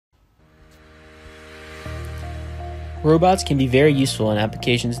Robots can be very useful in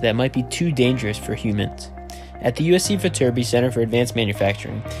applications that might be too dangerous for humans. At the USC Viterbi Center for Advanced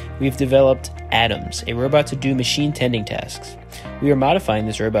Manufacturing, we have developed Atoms, a robot to do machine tending tasks. We are modifying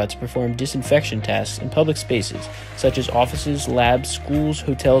this robot to perform disinfection tasks in public spaces, such as offices, labs, schools,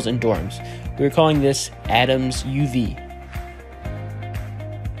 hotels, and dorms. We are calling this Atoms UV.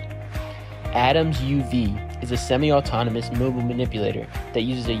 Atoms UV is a semi-autonomous mobile manipulator that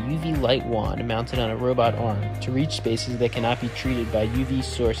uses a UV light wand mounted on a robot arm to reach spaces that cannot be treated by UV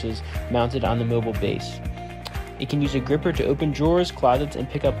sources mounted on the mobile base. It can use a gripper to open drawers, closets, and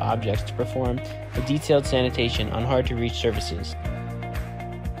pick up objects to perform a detailed sanitation on hard-to-reach surfaces.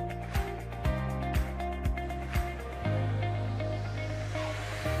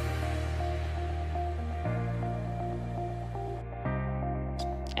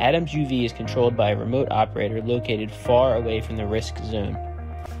 Atoms UV is controlled by a remote operator located far away from the risk zone.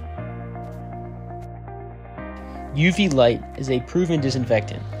 UV light is a proven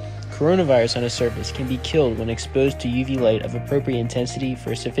disinfectant. Coronavirus on a surface can be killed when exposed to UV light of appropriate intensity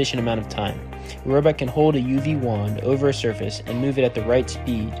for a sufficient amount of time. The robot can hold a UV wand over a surface and move it at the right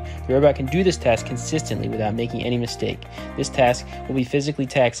speed. The robot can do this task consistently without making any mistake. This task will be physically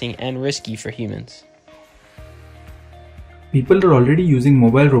taxing and risky for humans. People are already using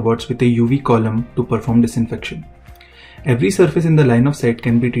mobile robots with a UV column to perform disinfection. Every surface in the line of sight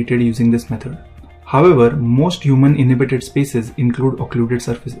can be treated using this method. However, most human-inhabited spaces include occluded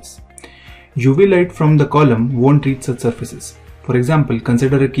surfaces. UV light from the column won't reach such surfaces. For example,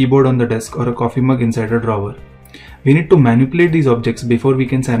 consider a keyboard on the desk or a coffee mug inside a drawer. We need to manipulate these objects before we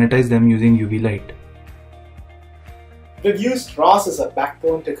can sanitize them using UV light. We've used ROS as a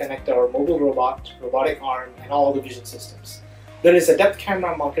backbone to connect our mobile robot, robotic arm, and all the vision systems. There is a depth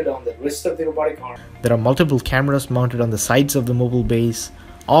camera mounted on the wrist of the robotic arm. There are multiple cameras mounted on the sides of the mobile base.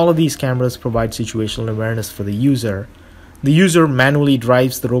 All of these cameras provide situational awareness for the user. The user manually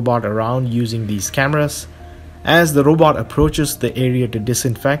drives the robot around using these cameras. As the robot approaches the area to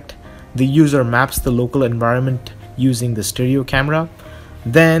disinfect, the user maps the local environment using the stereo camera.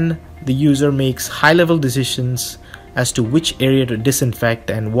 Then the user makes high-level decisions as to which area to disinfect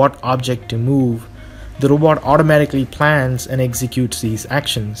and what object to move. The robot automatically plans and executes these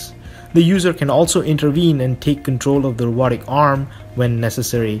actions. The user can also intervene and take control of the robotic arm when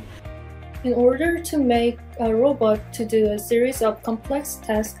necessary. In order to make a robot to do a series of complex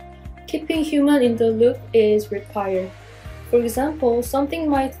tasks, keeping human in the loop is required. For example, something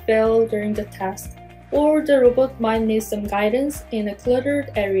might fail during the task, or the robot might need some guidance in a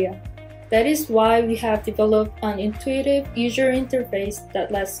cluttered area. That is why we have developed an intuitive user interface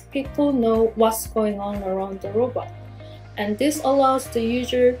that lets people know what's going on around the robot. And this allows the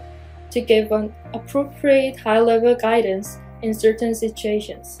user to give an appropriate high-level guidance in certain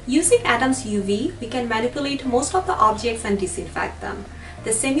situations. Using Atoms UV, we can manipulate most of the objects and disinfect them.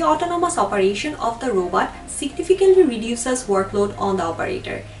 The semi-autonomous operation of the robot significantly reduces workload on the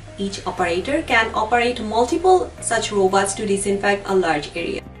operator. Each operator can operate multiple such robots to disinfect a large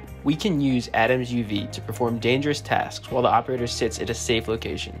area. We can use Atoms UV to perform dangerous tasks while the operator sits at a safe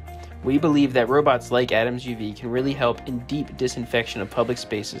location. We believe that robots like Atoms UV can really help in deep disinfection of public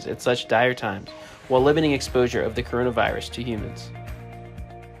spaces at such dire times while limiting exposure of the coronavirus to humans.